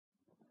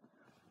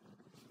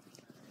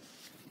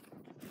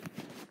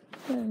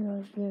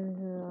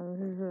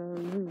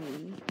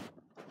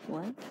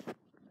What?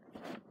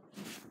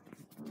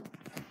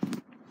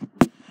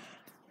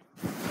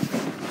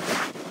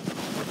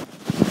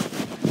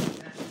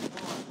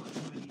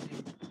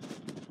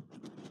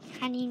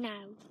 Can you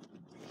now?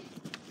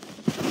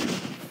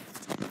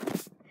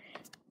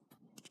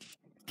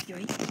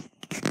 Yoink.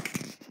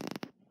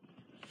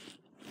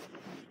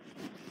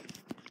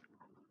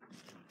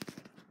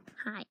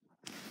 Hi.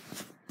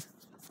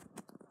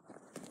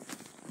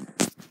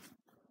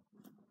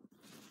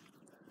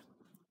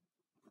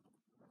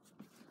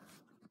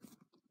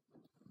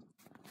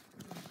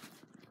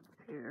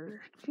 Here's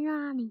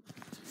Johnny.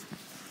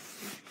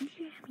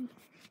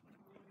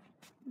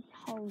 The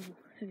whole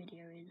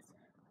video is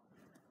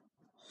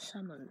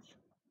summers.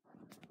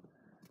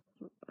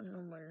 I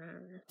don't know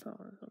this part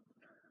of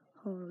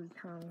Harlow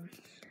town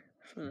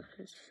for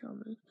his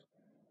summers.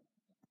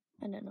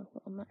 And then I've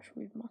got a match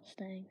with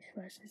Mustangs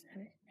versus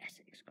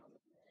Essex commets.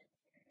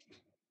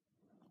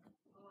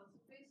 Oh,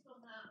 it's based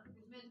on that.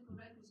 His medical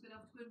record's going to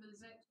have to go in with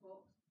his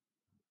Xbox.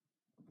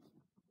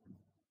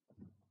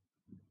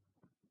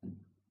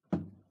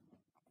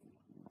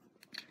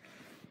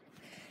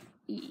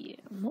 Yeah,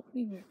 I'm not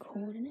really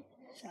recording it,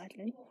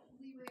 sadly.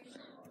 You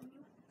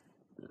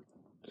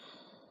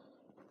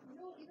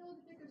know the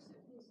bigger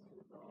suitcases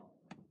we've got?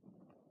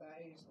 That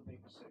is the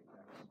bigger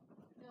suitcase.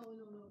 No.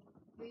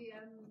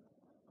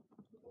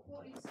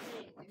 What he's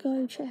saying is...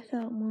 Go check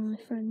out my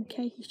friend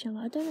Katie's channel.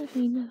 I don't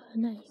actually know her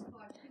name,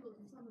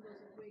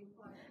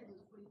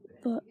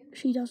 but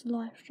she does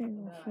live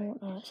stream on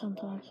Fortnite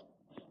sometimes.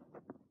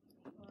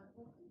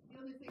 The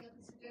only thing I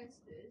can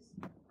suggest is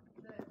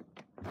that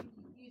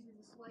he uses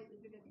a slightly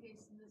bigger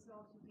case than this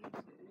R2D2.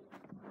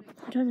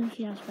 I don't know if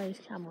she has face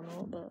cam or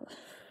not, but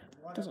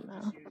it doesn't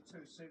matter. Just use 2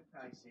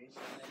 suitcases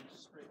and then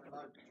split the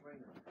load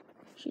between them.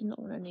 She's not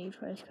going to need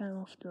face cam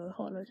after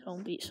Harlow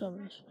town beat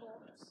Summers.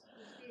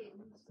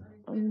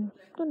 I'm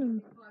going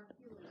to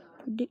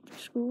predict the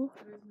score.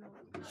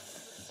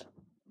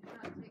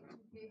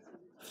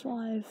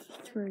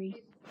 5-3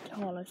 to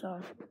Harlow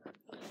town.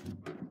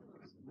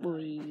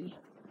 Boy.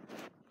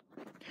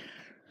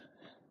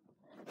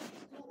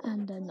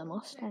 And then the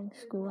Mustangs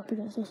score up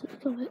against Essex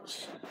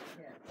commets.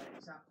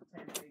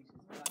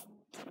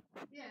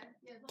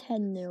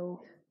 10-0.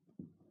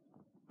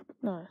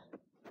 No.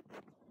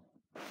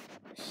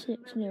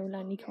 6-0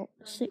 Langley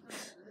colts.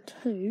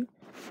 6-2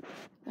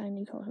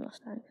 Langley colts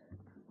Mustangs.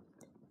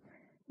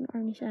 I'm not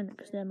only saying that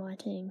because they're my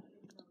team.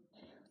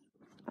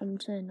 I'm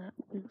saying that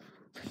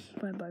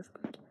we're both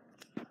good.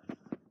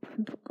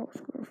 And top goal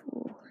scorer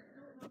for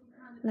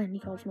Langley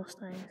colts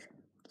Mustangs.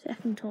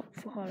 Second top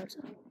for Harlow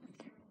town.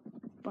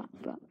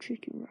 Black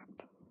chicken wrap.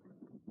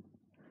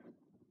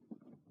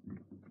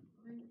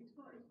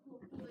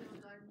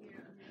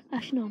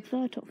 Actually no, I'm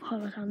third top for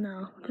Harlow town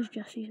now because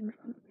Jesse's in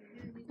front,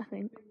 I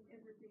think.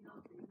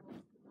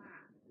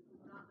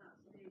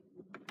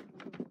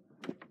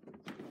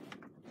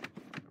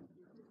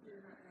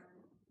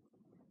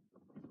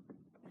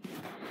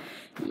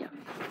 Yeah.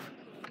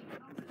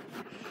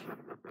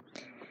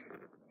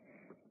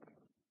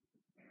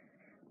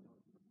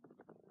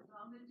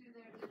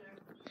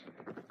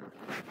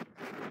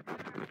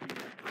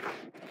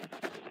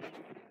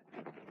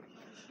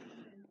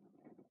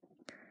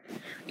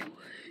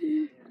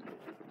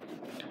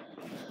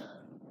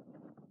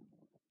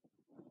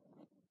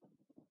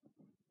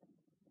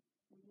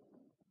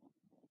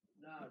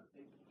 No,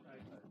 big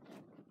potato.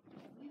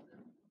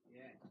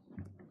 Yeah.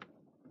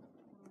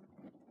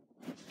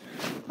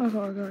 I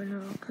gotta go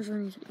now because I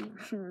need to eat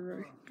some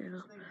roast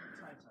dinner.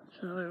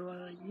 So,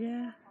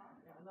 yeah.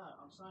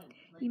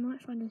 You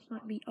might find this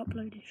might be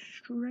uploaded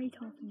straight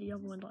after the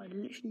other one that I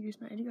literally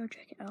just made. Go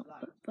check it out.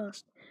 But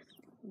first,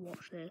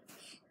 watch this.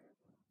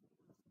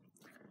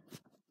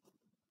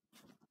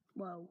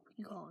 Well,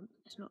 you can't.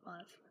 It's not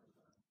live.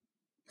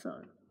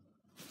 So,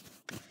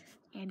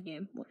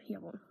 Endgame. Watch the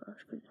other one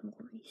first because it's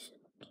more recent.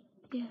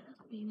 Yeah,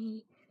 that's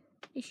me.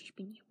 This has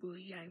been your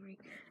boy Jamie.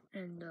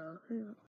 And,